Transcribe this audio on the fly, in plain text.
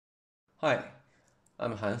Hi,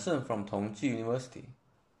 I'm Hansen from Tongji University.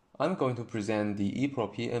 I'm going to present the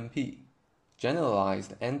EPro PnP,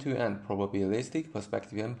 Generalized End-to-End Probabilistic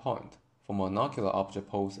Perspective Endpoint for Monocular Object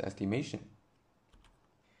Pose Estimation.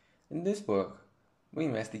 In this work, we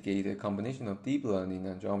investigate a combination of deep learning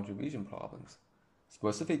and geometry vision problems,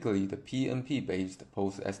 specifically the PnP-based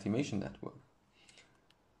pose estimation network.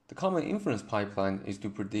 The common inference pipeline is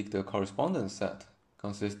to predict the correspondence set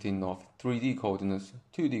consisting of 3D coordinates,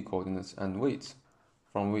 2D coordinates, and weights,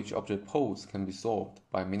 from which object pose can be solved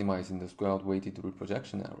by minimizing the squared weighted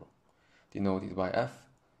reprojection error, denoted by F.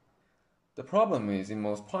 The problem is, in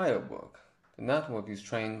most prior work, the network is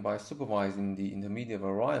trained by supervising the intermediate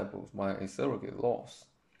variables by a surrogate loss,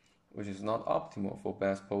 which is not optimal for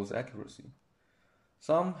best pose accuracy.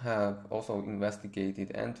 Some have also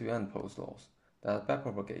investigated end-to-end pose loss that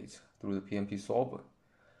backpropagates through the PnP solver,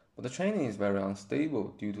 but the training is very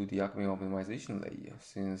unstable due to the algorithm optimization layer,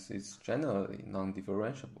 since it's generally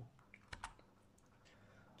non-differentiable.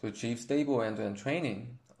 To achieve stable end-to-end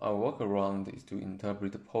training, our workaround is to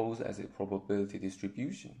interpret the pose as a probability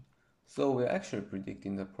distribution, so we're actually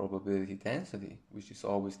predicting the probability density, which is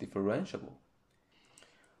always differentiable.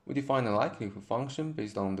 We define a likelihood function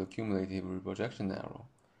based on the cumulative reprojection error,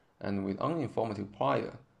 and with uninformative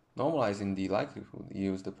prior, normalizing the likelihood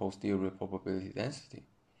yields the posterior probability density.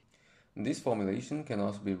 This formulation can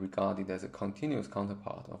also be regarded as a continuous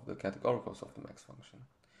counterpart of the categorical softmax function.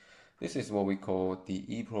 This is what we call the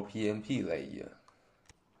EPro PnP layer.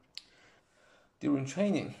 During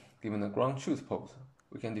training, given a ground truth pose,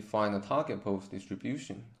 we can define a target pose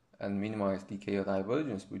distribution and minimize decay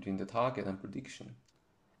divergence between the target and prediction.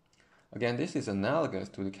 Again, this is analogous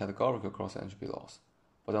to the categorical cross-entropy loss,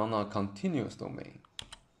 but on a continuous domain.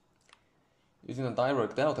 Using a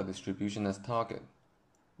direct delta distribution as target,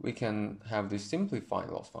 we can have this simplified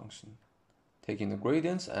loss function. Taking the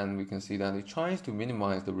gradients, and we can see that it tries to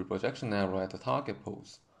minimize the reprojection error at the target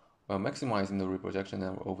pose, while maximizing the reprojection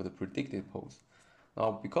error over the predicted pose.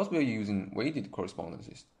 Now, because we are using weighted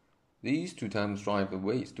correspondences, these two terms drive the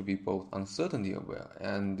weights to be both uncertainty aware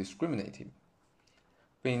and discriminative.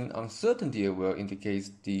 Being uncertainty aware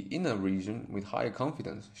indicates the inner region with higher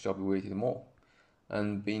confidence shall be weighted more,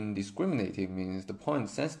 and being discriminative means the point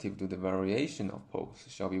sensitive to the variation of pose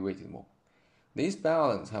shall be weighted more. This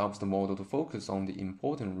balance helps the model to focus on the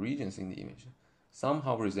important regions in the image,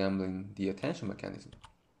 somehow resembling the attention mechanism.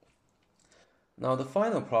 Now, the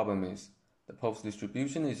final problem is the pose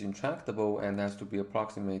distribution is intractable and has to be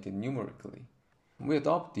approximated numerically. We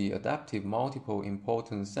adopt the adaptive multiple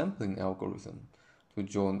importance sampling algorithm to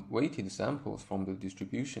join weighted samples from the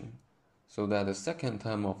distribution, so that the second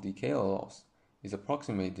term of decay loss is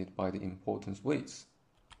approximated by the importance weights.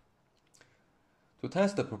 To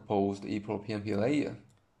test the proposed EPro PnP layer,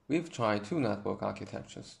 we've tried two network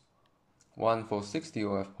architectures, one for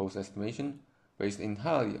 60OF pose estimation based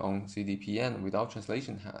entirely on CDPN without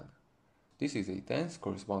translation head. This is a dense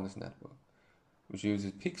correspondence network, which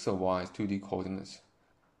uses pixel-wise 2D coordinates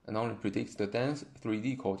and only predicts the dense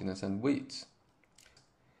 3D coordinates and weights.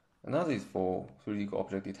 Another is for 3D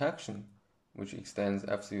object detection, which extends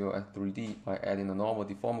F0 at 3D by adding a normal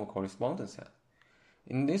deformable correspondence set.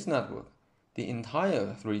 In this network, the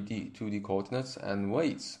entire 3D, 2D coordinates and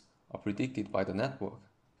weights are predicted by the network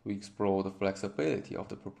to explore the flexibility of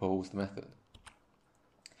the proposed method.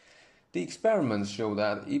 The experiments show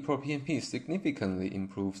that EPro PnP significantly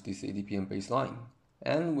improves the CDPN baseline,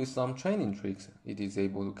 and with some training tricks, it is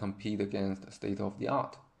able to compete against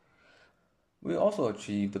state-of-the-art. We also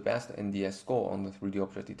achieved the best NDS score on the 3D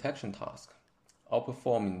object detection task,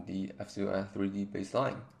 outperforming the F0 3D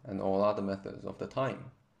baseline and all other methods of the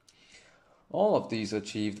time. All of these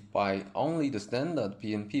achieved by only the standard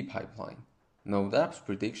PnP pipeline. No depth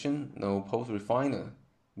prediction, no pose refiner.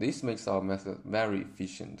 This makes our method very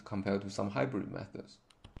efficient compared to some hybrid methods.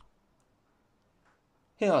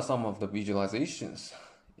 Here are some of the visualizations.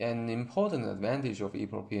 An important advantage of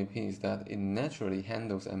EPro PnP is that it naturally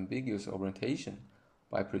handles ambiguous orientation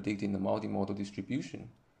by predicting the multimodal distribution,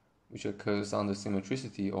 which occurs under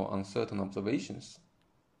symmetricity or uncertain observations.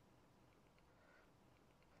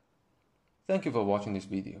 Thank you for watching this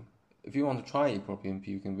video. If you want to try EPro PnP,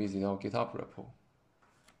 you can visit our GitHub repo.